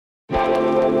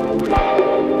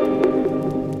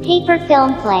Paper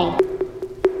film play.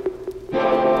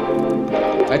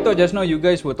 I thought just now you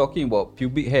guys were talking about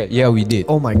pubic hair. Yeah, we did.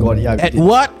 Oh my god, yeah. At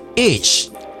what age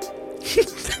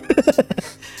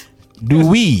do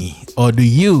we or do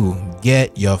you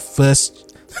get your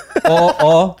first?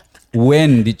 or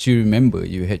when did you remember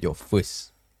you had your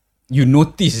first? You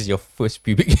noticed your first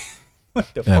pubic hair? What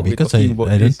the Yeah, fuck we because I talking about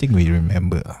don't this? think we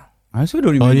remember. I also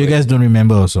don't remember. Or you guys don't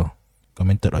remember also?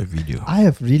 Commented on video. I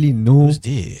have really no Who's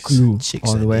this? clue Chicks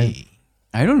on a when. day.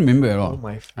 I don't remember at all. Oh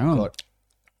my I don't know. god.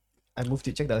 I moved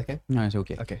it. Check that again. No, it's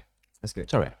okay. Okay, that's good.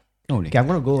 It's alright. No, Okay, I'm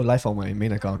gonna go live on my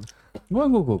main account.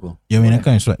 go. Your main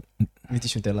account is what?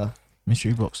 British Nutella.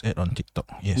 Mystery Box ad on TikTok.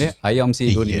 Yes. Yeah, Ayam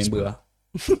says don't Yes, remember.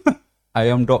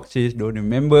 Ayam dog says don't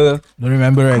remember. Don't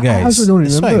remember, right, guys? I also don't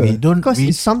That's why remember. we don't Because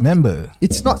it's remember.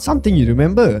 It's not something you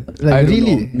remember. Like I don't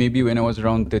really. know. Maybe when I was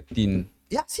around 13.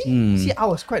 Yeah. See, Hmm. see, I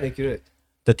was quite accurate.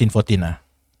 13, 14 lah.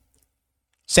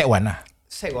 Set 1 lah.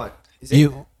 Sec one. Is it?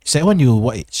 You set 1 you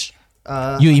what age?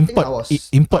 I You think import I was-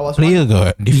 import I was player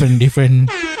got different.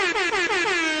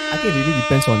 I think it really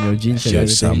depends on your genes and Show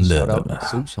everything. some Shout love. out.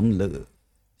 Show some love.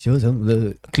 Show some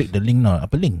love. Click the link now.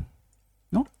 Apa link?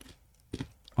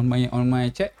 On my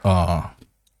chat, Oh.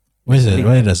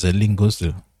 Where does the link goes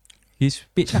to? his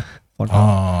page lah.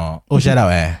 Oh, shout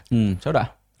out Shout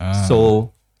out. Ah.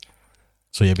 So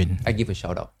So you been I give a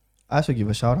shout out. I also give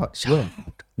a shout out.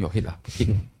 Your head lah.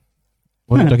 Peking.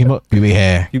 what are you talking about? Pubic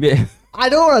hair. Pubic. I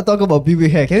don't want to talk about pubic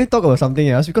hair. Can we talk about something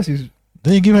else? Because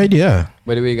Then you give idea.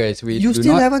 By the way, guys, we you do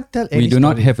still not haven't tell any we do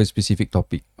not story. have a specific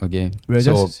topic. Okay, We're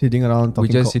so just sitting around we're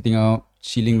talking. just sitting out,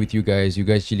 chilling with you guys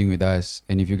chilling with us,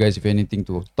 and if you guys have anything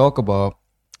to talk about,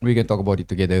 we can talk about it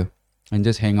together and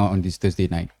just hang out on this Thursday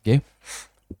night. Okay,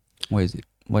 what is it?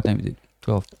 What time is it?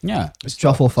 12. Yeah, It's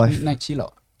 12:05. Midnight chill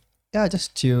out. Yeah,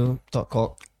 just chill, talk.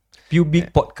 Pubic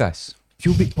podcast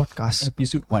Pubic podcast.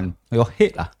 episode 1. Your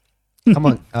head lah. Come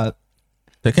on.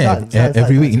 Okay, Start.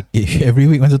 every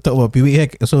week want to talk about pubic hair.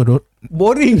 So don't.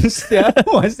 Boring. sia.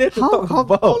 What's there to talk How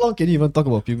about? long can you even talk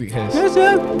about pubic hairs? Yes,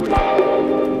 sir.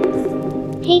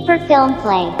 Paper film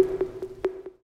play.